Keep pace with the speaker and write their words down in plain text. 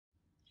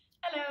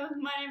Hello,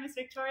 my name is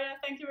Victoria.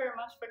 Thank you very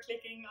much for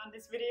clicking on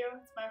this video.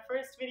 It's my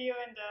first video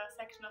in the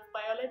section of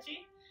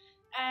biology.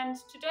 And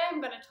today I'm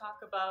going to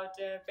talk about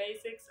the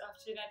basics of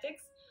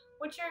genetics,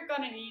 which you're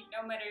going to need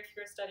no matter if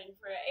you're studying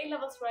for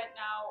A-levels right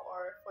now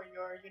or for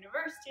your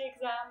university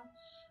exam.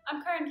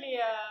 I'm currently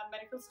a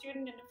medical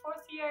student in the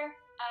 4th year,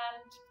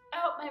 and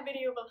I hope my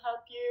video will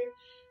help you.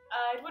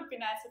 It would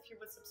be nice if you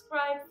would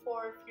subscribe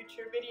for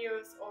future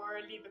videos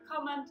or leave a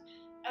comment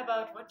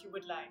about what you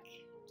would like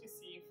to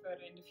see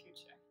further in the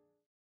future.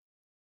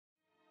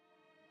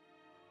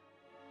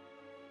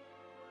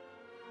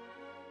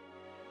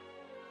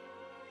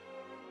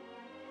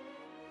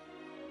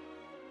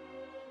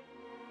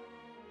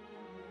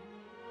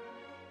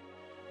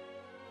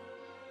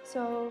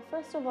 So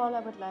first of all,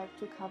 I would like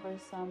to cover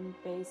some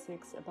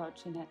basics about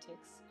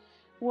genetics.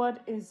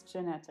 What is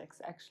genetics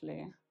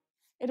actually?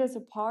 It is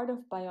a part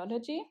of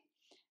biology,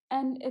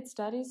 and it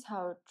studies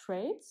how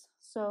traits,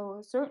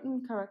 so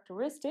certain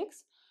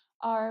characteristics,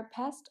 are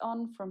passed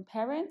on from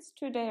parents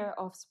to their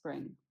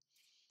offspring.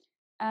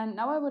 And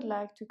now I would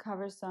like to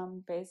cover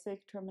some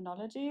basic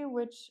terminology,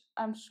 which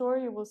I'm sure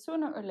you will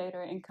sooner or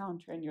later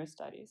encounter in your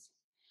studies.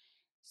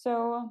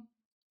 So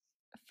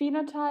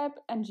phenotype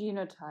and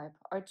genotype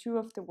are two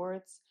of the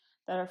words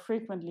that are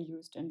frequently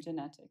used in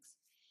genetics.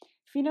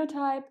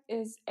 Phenotype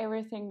is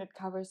everything that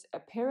covers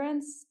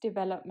appearance,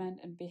 development,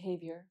 and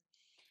behavior.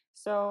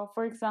 So,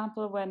 for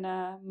example, when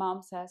a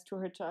mom says to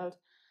her child,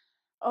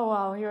 "Oh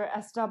wow, you're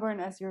as stubborn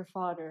as your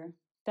father,"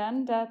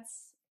 then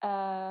that's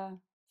a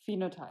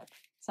phenotype,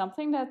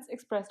 something that's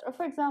expressed. Or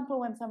for example,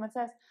 when someone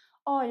says,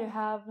 "Oh, you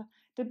have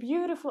the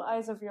beautiful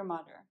eyes of your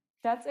mother,"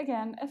 that's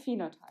again a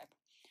phenotype.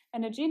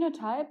 And a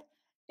genotype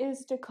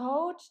is the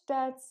code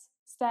that's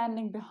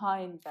standing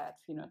behind that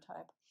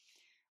phenotype.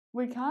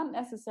 We can't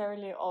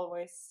necessarily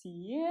always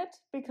see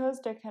it because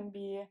there can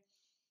be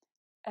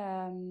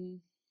a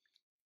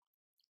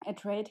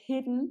trait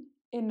hidden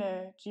in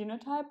a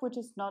genotype which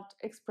is not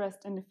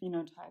expressed in the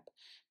phenotype.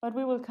 But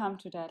we will come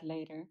to that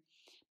later.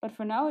 But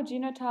for now, a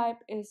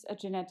genotype is a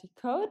genetic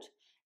code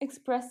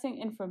expressing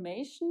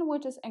information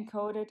which is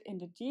encoded in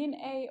the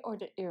DNA or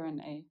the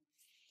RNA.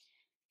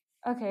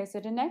 Okay, so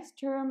the next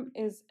term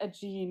is a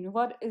gene.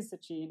 What is a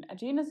gene? A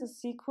gene is a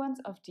sequence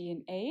of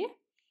DNA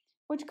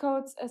which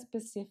codes a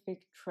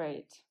specific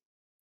trait.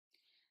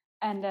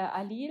 And the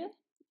allele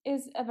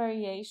is a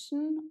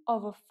variation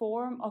of a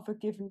form of a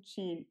given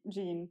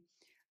gene.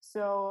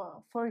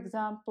 So, for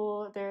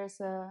example,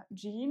 there's a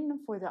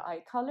gene for the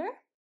eye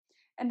color,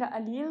 and the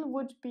allele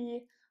would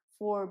be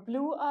for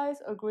blue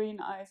eyes or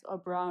green eyes or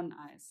brown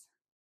eyes.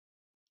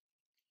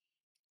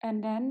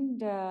 And then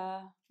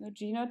the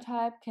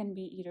genotype can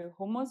be either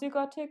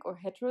homozygotic or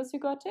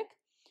heterozygotic.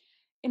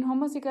 In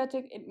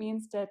homozygotic, it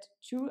means that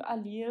two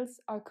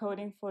alleles are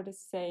coding for the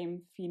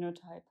same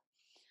phenotype.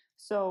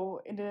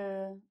 So in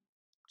the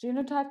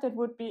genotype, that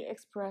would be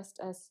expressed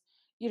as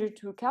either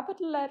two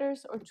capital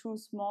letters or two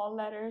small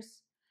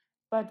letters,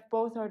 but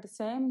both are the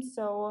same.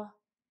 So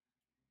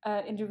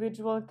an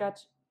individual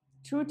got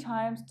 2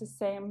 times the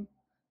same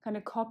kind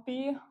of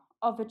copy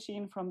of a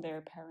gene from their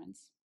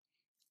parents.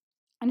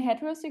 In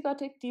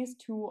heterozygotic, these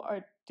two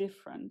are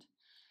different.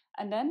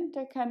 And then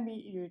there can be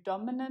either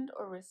dominant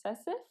or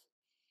recessive,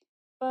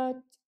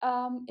 but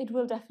it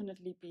will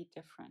definitely be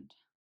different.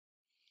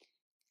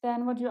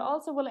 Then what you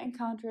also will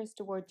encounter is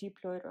the word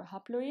diploid or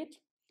haploid.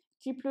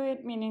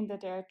 Diploid meaning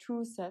that there are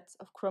 2 sets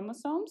of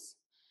chromosomes.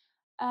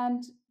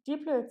 And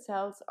diploid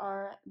cells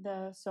are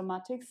the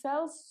somatic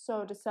cells,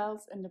 so the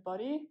cells in the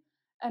body,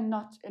 and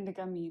not in the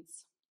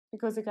gametes.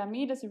 Because a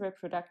gamete is a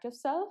reproductive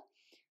cell,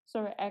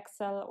 so an egg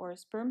cell or a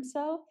sperm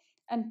cell,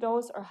 and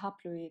those are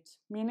haploid,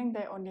 meaning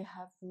they only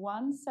have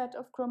 1 set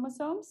of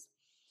chromosomes.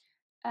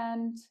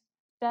 And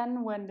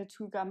then when the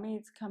 2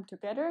 gametes come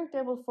together,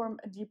 they will form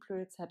a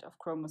diploid set of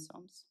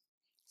chromosomes.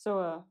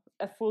 So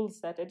a full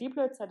set. A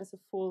diploid set is a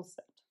full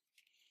set.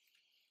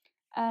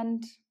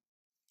 And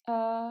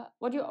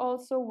what you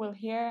also will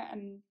hear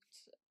and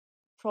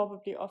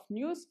probably often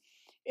use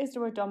is the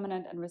word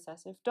dominant and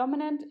recessive.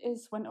 Dominant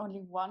is when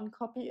only 1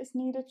 copy is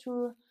needed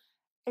to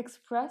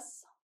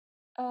express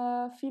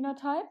a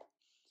phenotype,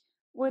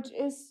 which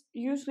is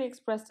usually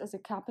expressed as a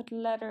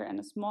capital letter and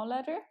a small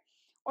letter,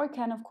 or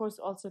can of course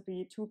also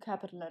be 2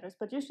 capital letters,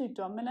 but usually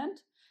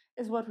dominant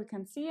is what we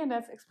can see, and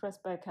that's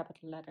expressed by a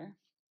capital letter.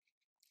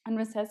 And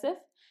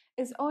recessive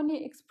is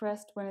only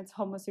expressed when it's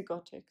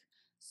homozygotic,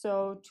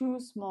 so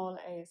 2 small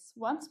a's.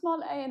 1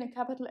 small a and a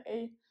capital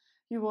A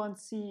you won't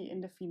see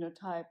in the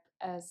phenotype,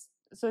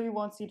 so you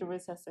won't see the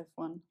recessive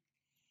one.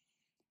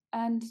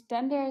 And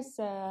then there's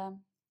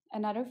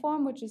another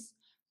form, which is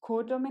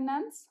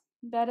codominance.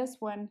 That is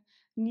when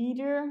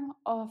neither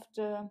of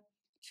the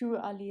 2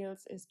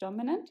 alleles is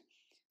dominant.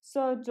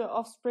 So the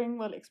offspring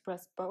will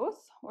express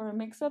both or a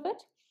mix of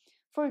it.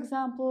 For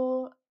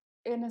example,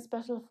 in a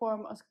special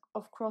form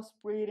of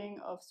crossbreeding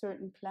of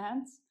certain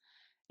plants,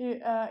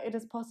 it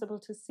is possible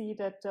to see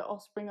that the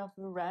offspring of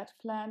a red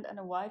plant and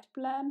a white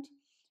plant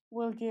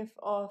will give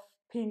off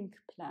pink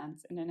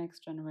plants in the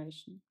next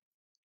generation.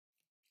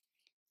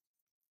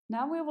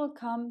 Now we will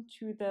come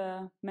to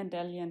the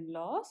Mendelian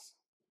laws.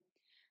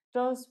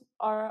 Those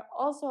are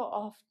also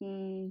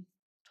often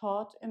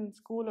taught in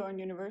school or in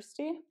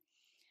university.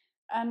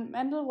 And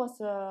Mendel was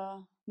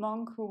a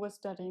monk who was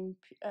studying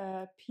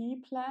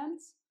pea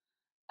plants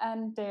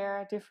and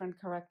their different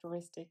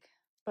characteristics.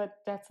 But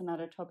that's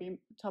another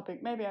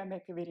topic. Maybe I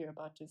make a video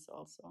about this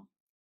also.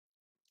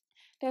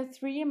 There are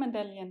 3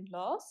 Mendelian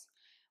laws,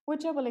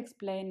 which I will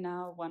explain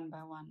now one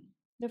by one.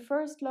 The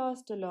first law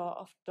is the law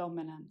of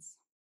dominance.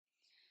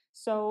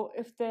 So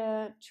if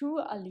the 2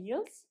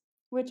 alleles,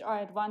 which are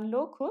at one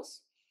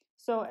locus,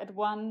 so at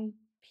one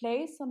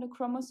place on the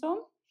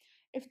chromosome,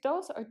 if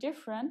those are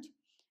different,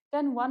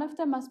 then one of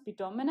them must be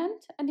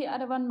dominant and the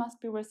other one must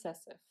be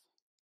recessive.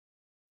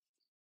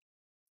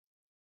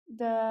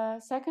 The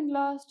second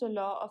law is the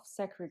law of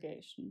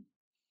segregation.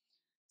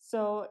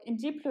 So in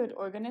diploid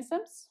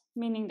organisms,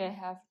 meaning they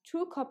have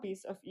 2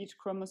 copies of each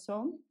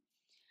chromosome,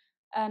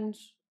 and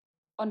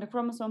on the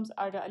chromosomes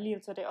are the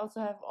alleles, so they also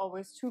have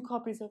always 2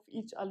 copies of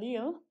each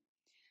allele.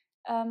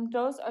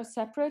 Those are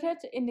separated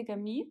in the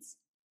gametes,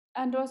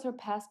 and those are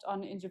passed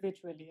on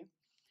individually.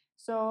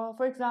 So,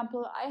 for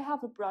example, I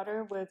have a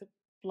brother with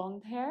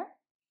blonde hair,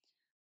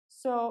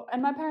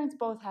 and my parents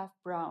both have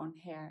brown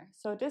hair.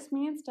 So this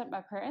means that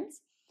my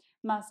parents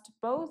must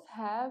both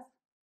have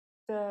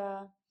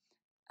the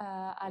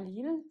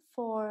allele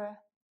for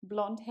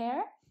blonde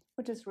hair,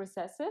 which is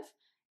recessive,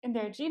 in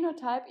their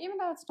genotype, even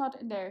though it's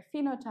not in their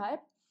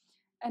phenotype.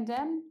 And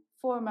then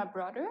for my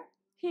brother,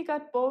 he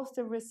got both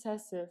the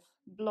recessive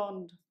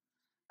blonde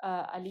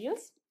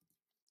alleles,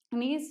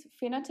 and he's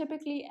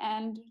phenotypically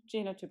and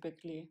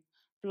genotypically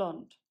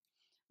blonde,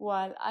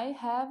 while I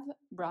have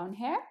brown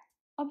hair,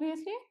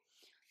 obviously.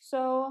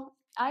 So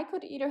I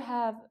could either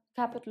have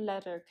capital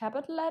letter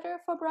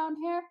for brown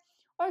hair,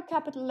 or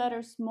capital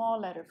letter small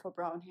letter for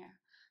brown hair.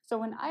 So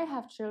when I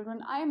have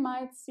children, I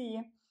might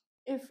see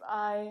if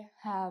I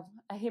have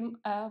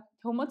a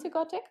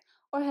homozygotic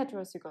or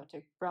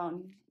heterozygotic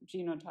brown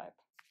genotype.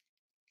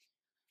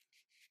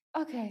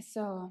 Okay,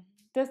 so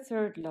the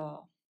third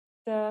law.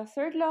 The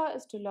third law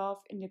is the law of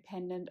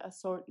independent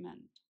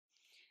assortment.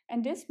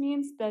 And this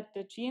means that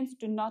the genes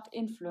do not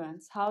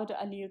influence how the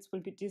alleles will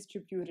be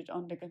distributed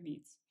on the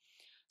gametes.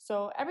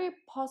 So every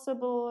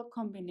possible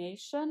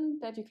combination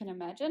that you can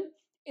imagine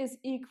is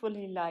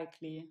equally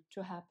likely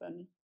to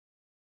happen.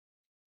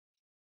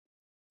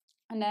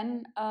 And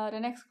then the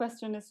next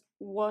question is,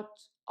 what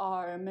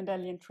are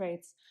Mendelian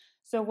traits?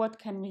 So what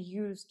can we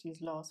use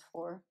these laws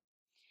for?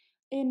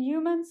 In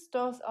humans,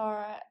 those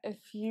are a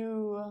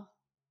few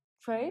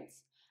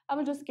traits. I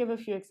will just give a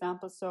few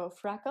examples. So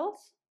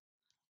freckles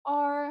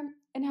are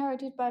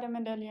inherited by the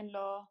Mendelian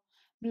law,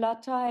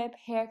 blood type,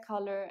 hair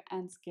color,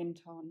 and skin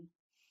tone.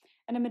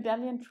 And the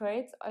Mendelian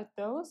traits are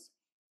those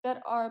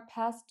that are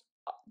passed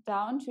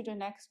down to the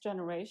next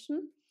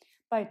generation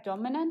by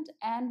dominant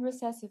and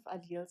recessive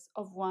alleles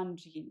of one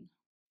gene.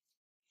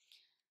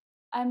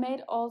 I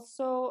made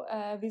also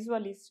a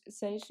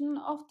visualization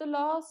of the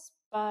laws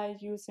by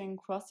using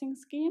crossing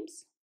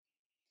schemes.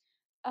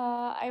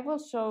 I will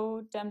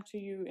show them to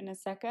you in a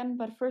second,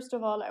 but first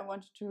of all, I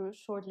wanted to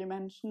shortly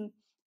mention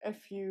a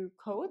few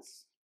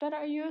codes that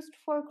are used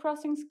for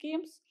crossing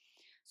schemes.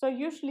 So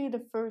usually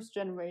the first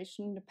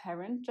generation, the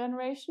parent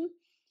generation,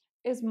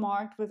 is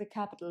marked with a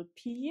capital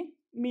P,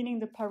 meaning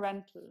the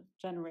parental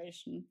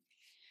generation.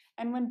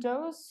 And when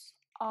those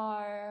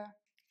are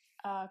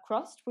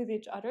crossed with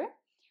each other,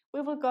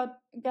 we will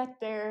get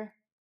their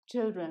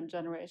children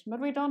generation,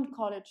 but we don't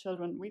call it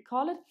children, we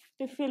call it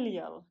the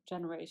filial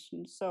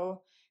generation,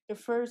 so the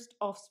first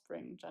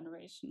offspring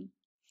generation.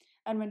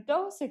 And when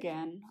those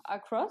again are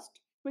crossed,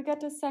 we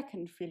get the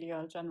second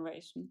filial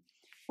generation,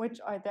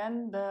 which are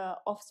then the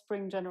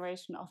offspring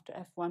generation of the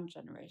F1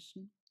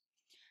 generation.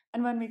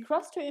 And when we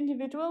cross two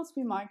individuals,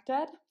 we mark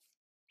that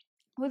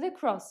with a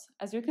cross,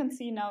 as you can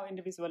see now in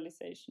the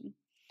visualization.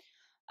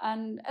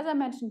 And as I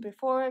mentioned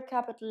before,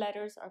 capital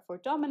letters are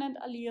for dominant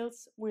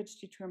alleles, which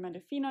determine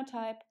the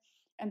phenotype,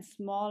 and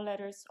small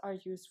letters are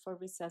used for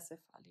recessive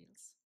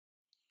alleles.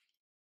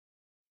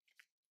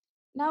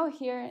 Now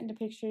here in the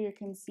picture you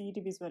can see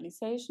the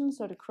visualization,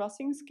 so the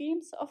crossing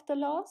schemes of the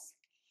laws.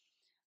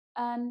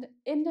 And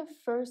in the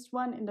first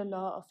one, in the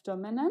law of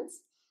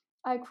dominance,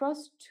 I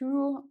crossed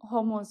two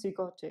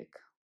homozygotic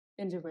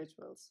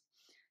individuals.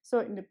 So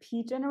in the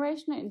P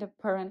generation, in the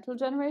parental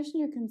generation,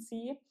 you can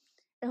see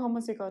a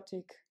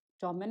homozygotic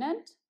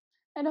dominant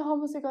and a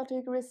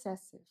homozygotic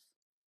recessive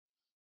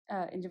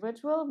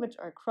individual, which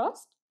are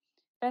crossed.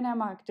 Then I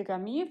mark the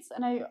gametes,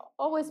 and I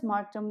always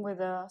mark them with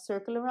a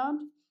circle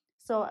around,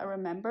 so I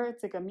remember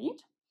it's a gamete.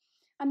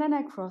 And then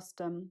I cross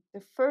them,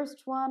 the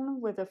first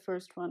one with the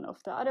first one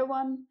of the other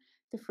one,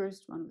 the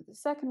first one with the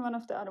second one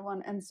of the other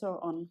one, and so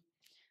on.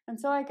 And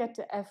so I get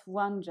the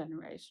F1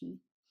 generation.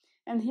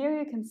 And here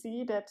you can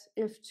see that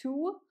if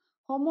two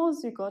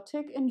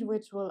homozygotic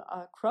individuals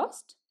are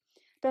crossed,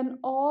 then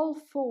all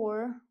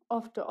four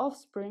of the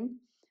offspring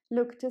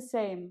look the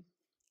same.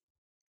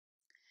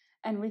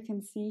 And we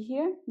can see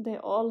here they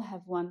all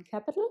have one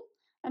capital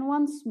and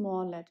one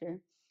small letter.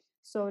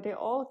 So they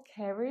all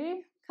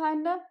carry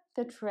kinda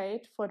the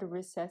trait for the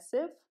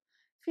recessive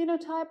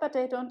phenotype, but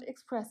they don't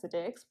express it.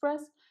 They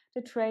express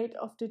the trait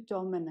of the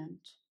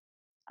dominant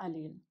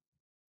allele.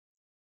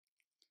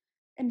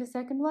 In the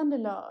second one, the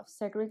law of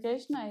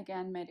segregation, I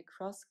again made a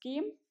cross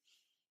scheme.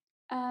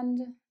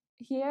 And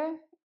here,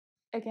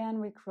 again,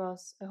 we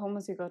cross a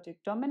homozygotic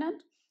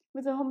dominant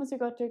with a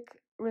homozygotic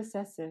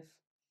recessive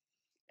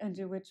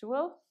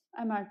individual.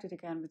 I marked it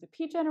again with a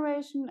P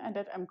generation and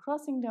that I'm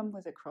crossing them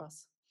with a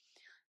cross.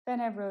 Then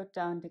I wrote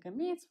down the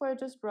gametes where I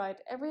just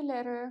write every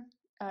letter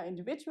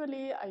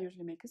individually. I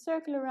usually make a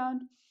circle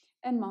around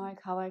and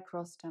mark how I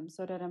cross them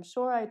so that I'm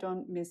sure I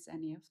don't miss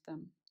any of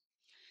them.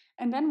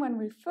 And then when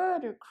we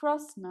further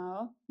cross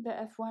now the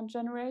F1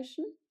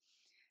 generation,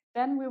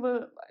 then we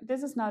will,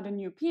 this is now the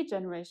new P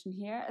generation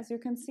here, as you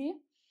can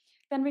see.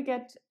 Then we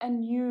get a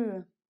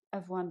new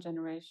F1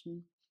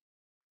 generation.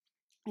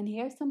 And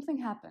here something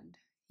happened.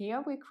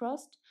 Here we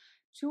crossed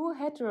two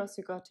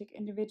heterozygotic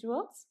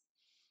individuals,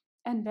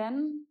 and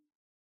then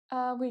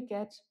we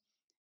get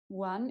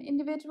one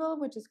individual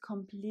which is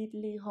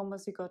completely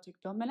homozygotic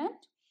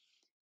dominant,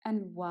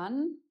 and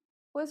one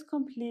who is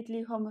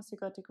completely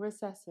homozygotic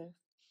recessive.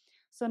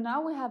 So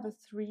now we have a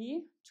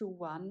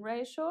 3-to-1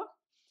 ratio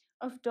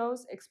of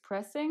those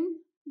expressing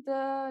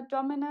the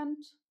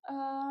dominant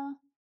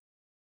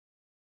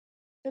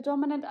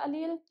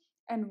allele,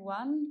 and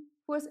one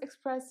who is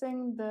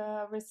expressing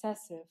the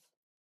recessive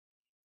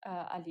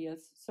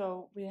alleles.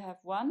 So we have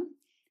one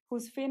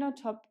who's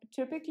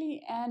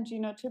phenotypically and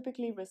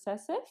genotypically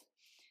recessive,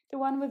 the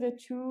one with the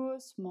two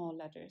small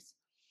letters.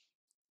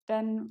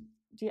 Then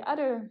the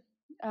other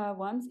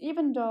ones,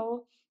 even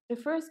though the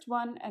first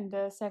one and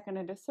the second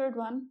and the third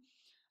one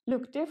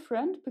look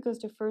different because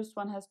the first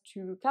one has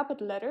two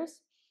capital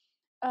letters,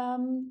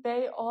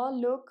 they all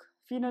look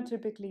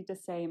phenotypically the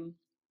same,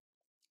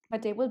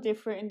 but they will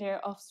differ in their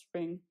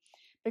offspring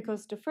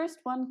because the first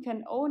one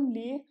can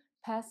only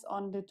pass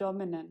on the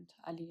dominant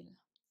allele.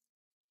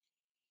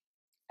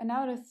 And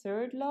now the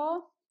third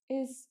law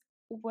is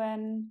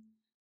when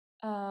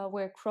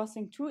we're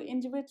crossing two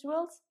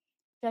individuals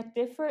that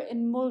differ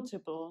in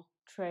multiple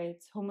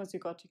traits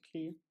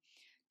homozygotically.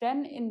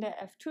 Then in the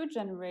F2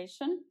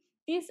 generation,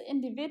 these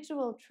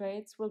individual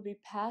traits will be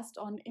passed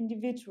on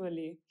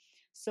individually.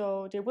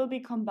 So they will be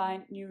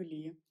combined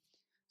newly.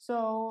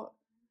 So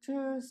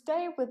to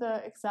stay with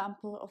the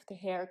example of the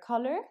hair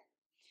color,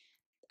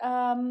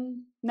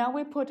 now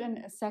we put in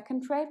a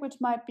second trait,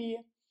 which might be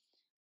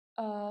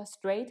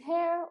straight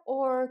hair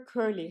or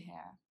curly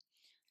hair.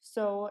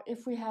 So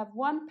if we have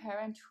one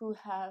parent who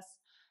has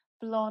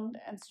blonde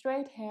and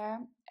straight hair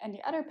and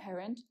the other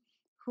parent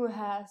who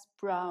has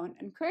brown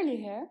and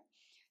curly hair,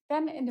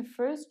 then in the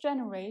first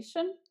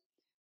generation,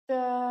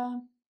 the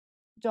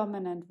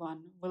dominant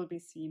one will be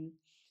seen.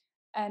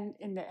 And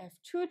in the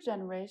F2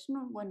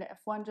 generation, when the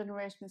F1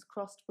 generation is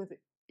crossed with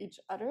each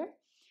other,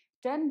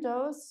 then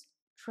those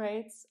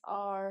traits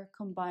are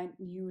combined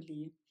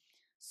newly.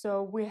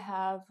 So we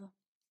have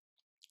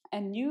a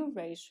new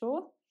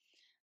ratio,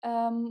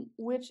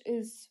 which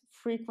is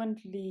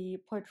frequently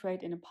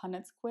portrayed in a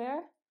Punnett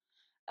square,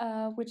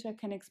 which I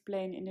can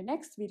explain in the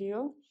next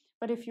video.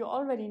 But if you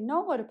already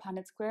know what a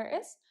Punnett square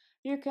is,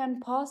 you can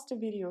pause the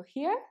video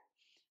here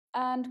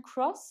and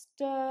cross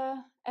the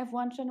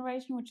F1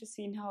 generation, which is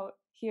seen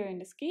here in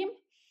the scheme,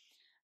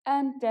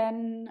 and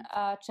then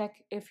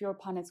check if your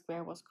Punnett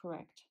square was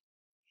correct.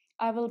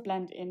 I will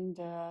blend in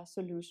the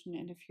solution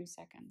in a few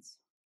seconds.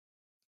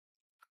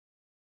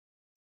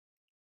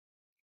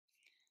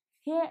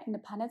 Here in the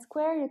Punnett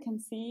square, you can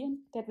see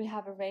that we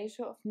have a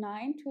ratio of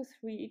 9 to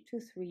 3 to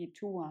 3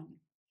 to 1.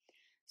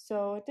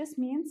 So this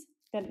means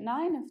that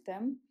 9 of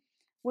them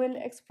will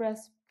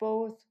express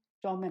both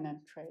dominant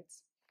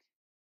traits.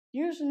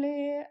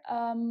 Usually,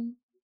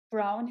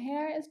 brown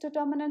hair is the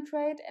dominant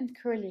trait and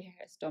curly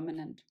hair is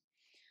dominant.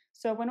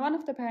 So when one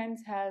of the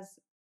parents has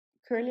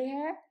curly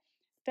hair,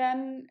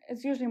 then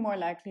it's usually more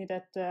likely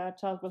that the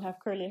child will have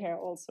curly hair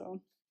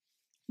also.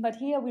 But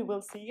here we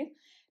will see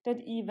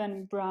that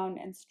even brown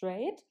and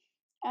straight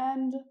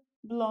and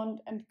blonde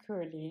and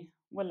curly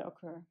will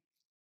occur.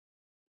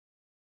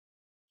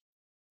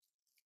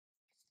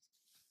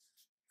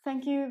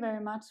 Thank you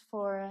very much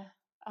for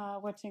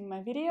watching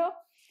my video.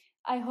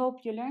 I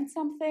hope you learned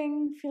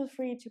something. Feel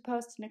free to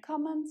post in the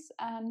comments,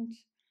 and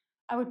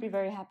I would be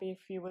very happy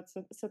if you would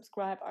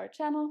subscribe our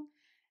channel.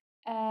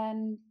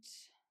 And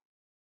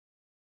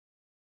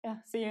yeah,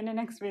 see you in the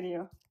next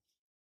video.